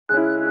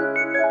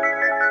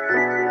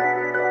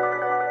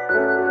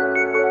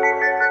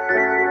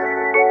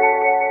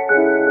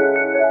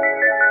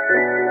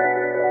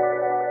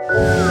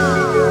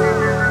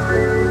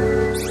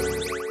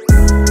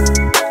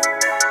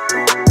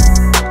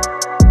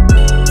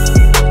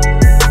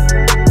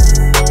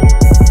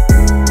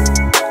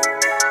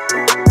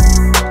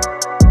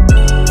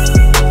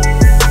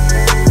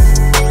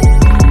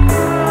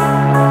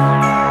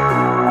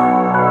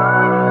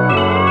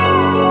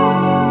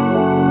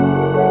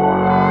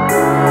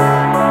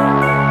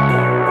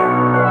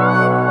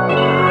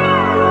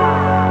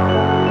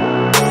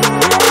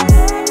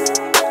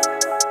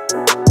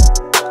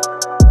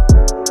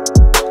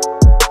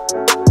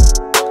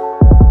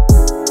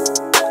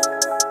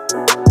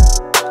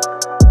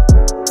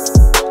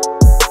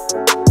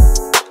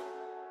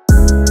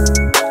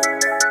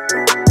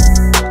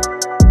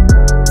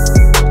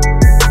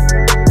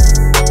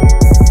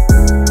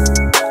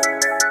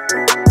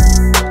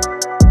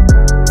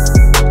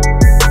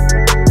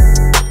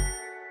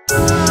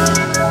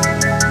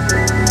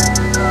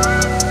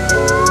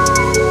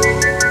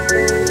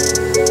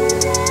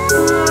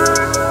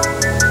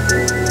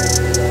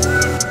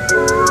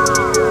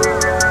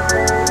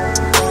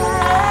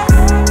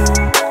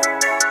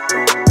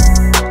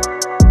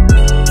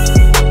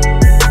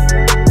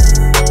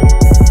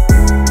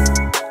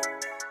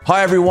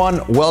Hi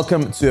everyone,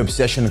 welcome to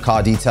Obsession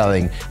Car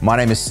Detailing. My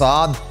name is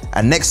Saad,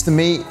 and next to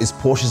me is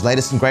Porsche's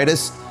latest and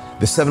greatest,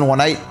 the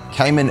 718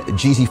 Cayman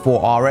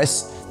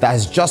GT4RS that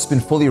has just been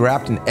fully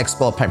wrapped in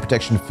Xpel Paint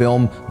Protection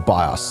film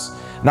by us.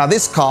 Now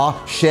this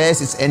car shares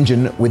its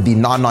engine with the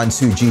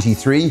 992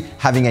 GT3,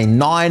 having a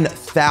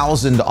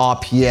 9,000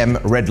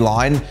 RPM red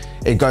line.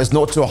 It goes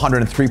 0 to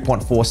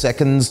 103.4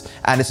 seconds,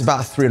 and it's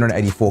about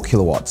 384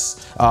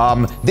 kilowatts.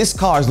 This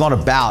car is not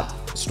about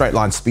straight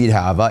line speed,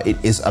 however. It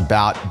is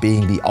about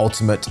being the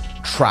ultimate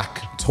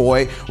track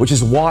toy, which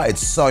is why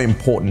it's so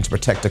important to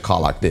protect a car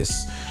like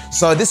this.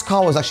 So this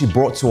car was actually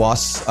brought to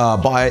us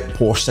by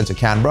Porsche Centre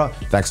Canberra.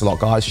 Thanks a lot,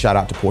 guys. Shout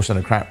out to Porsche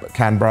Centre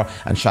Canberra,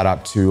 and shout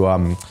out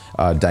to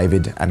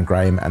David and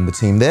Graham and the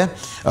team there.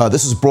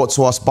 This was brought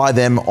to us by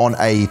them on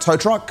a tow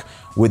truck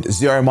with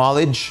 0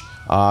 mileage,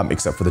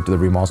 except for the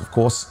delivery miles, of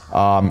course.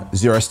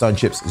 0 stone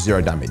chips,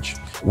 0 damage.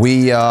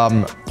 We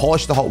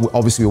polished the whole,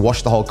 obviously we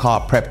washed the whole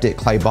car, prepped it,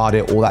 clay barred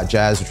it, all that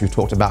jazz, which we've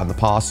talked about in the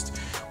past.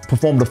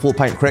 Performed a full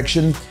paint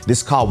correction.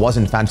 This car was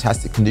in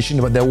fantastic condition,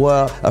 but there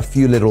were a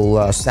few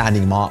little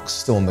sanding marks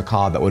still in the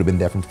car that would have been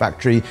there from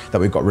factory that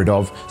we got rid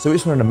of. So we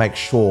just wanted to make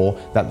sure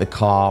that the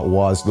car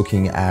was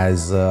looking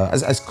as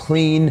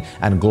clean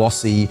and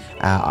glossy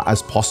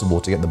as possible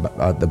to get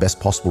the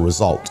best possible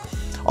result.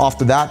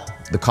 After that,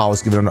 the car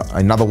was given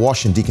another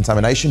wash and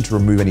decontamination to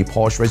remove any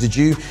polish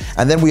residue.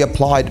 And then we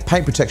applied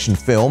paint protection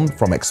film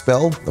from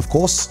Xpel, of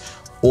course,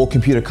 all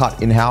computer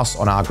cut in-house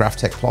on our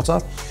Gtechniq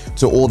plotter,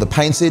 to all the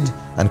painted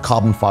and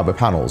carbon fiber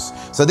panels.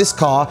 So this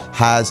car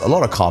has a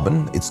lot of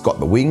carbon. It's got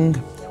the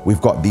wing.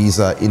 We've got these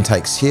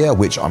intakes here,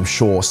 which I'm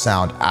sure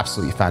sound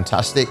absolutely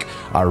fantastic.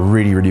 I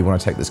really want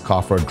to take this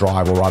car for a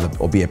drive,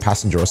 or be a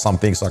passenger or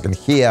something, so I can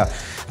hear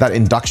that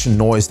induction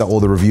noise that all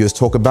the reviewers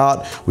talk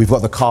about. We've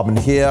got the carbon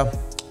here,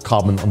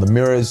 carbon on the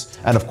mirrors,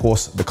 and of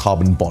course the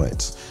carbon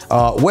bonnet.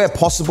 Where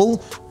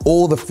possible,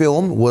 all the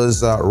film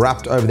was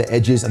wrapped over the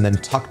edges and then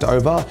tucked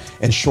over,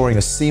 ensuring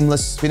a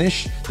seamless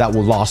finish that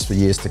will last for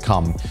years to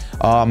come.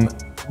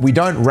 We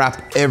don't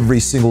wrap every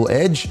single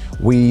edge.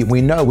 We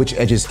know which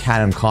edges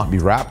can and can't be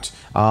wrapped,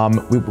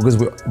 because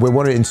we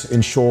want to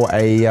ensure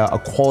a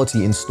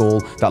quality install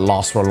that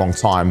lasts for a long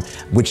time,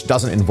 which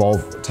doesn't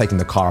involve taking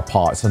the car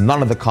apart. So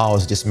none of the car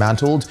was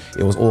dismantled.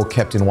 It was all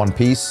kept in one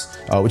piece,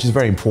 which is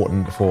very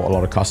important for a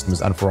lot of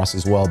customers and for us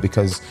as well,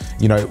 because,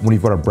 you know, when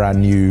you've got a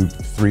brand new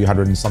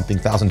 $300 and something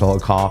thousand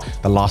car,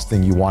 the last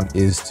thing you want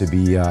is to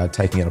be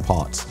taking it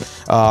apart.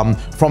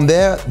 From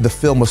there, the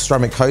film was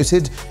ceramic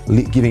coated,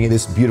 giving it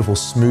this beautiful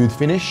smooth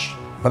finish.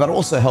 But that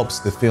also helps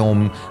the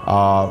film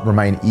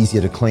remain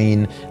easier to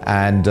clean,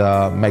 and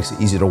makes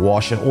it easier to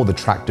wash, and all the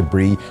track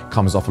debris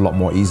comes off a lot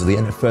more easily,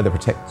 and it further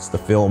protects the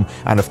film,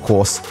 and of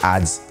course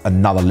adds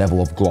another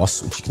level of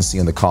gloss, which you can see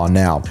in the car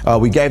now.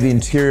 We gave the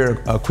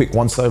interior a quick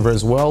once over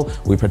as well.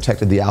 We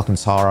protected the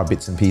Alcantara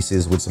bits and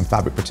pieces with some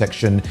fabric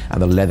protection,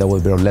 and the leather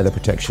with a bit of leather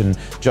protection,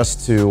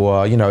 just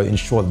to you know,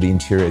 ensure that the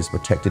interior is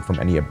protected from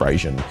any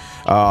abrasion.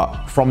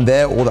 From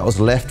there, all that was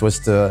left was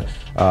to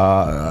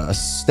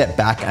step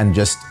back and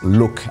just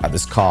look at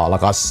this car.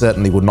 Like, I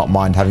certainly would not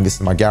mind having this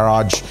in my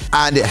garage,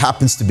 and it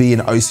happens to be an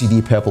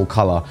OCD purple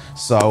color.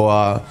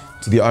 So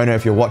to the owner,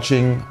 if you're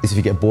watching, if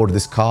you get bored of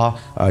this car,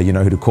 you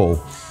know who to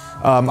call.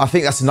 I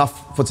think that's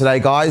enough for today,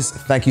 guys.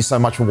 Thank you so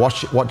much for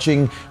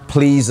watching.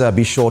 Please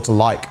be sure to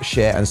like,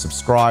 share, and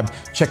subscribe.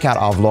 Check out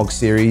our vlog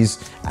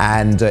series,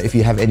 and if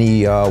you have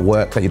any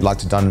work that you'd like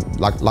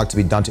to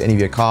be done to any of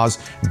your cars,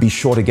 be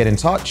sure to get in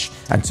touch.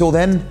 Until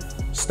then,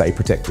 stay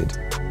protected.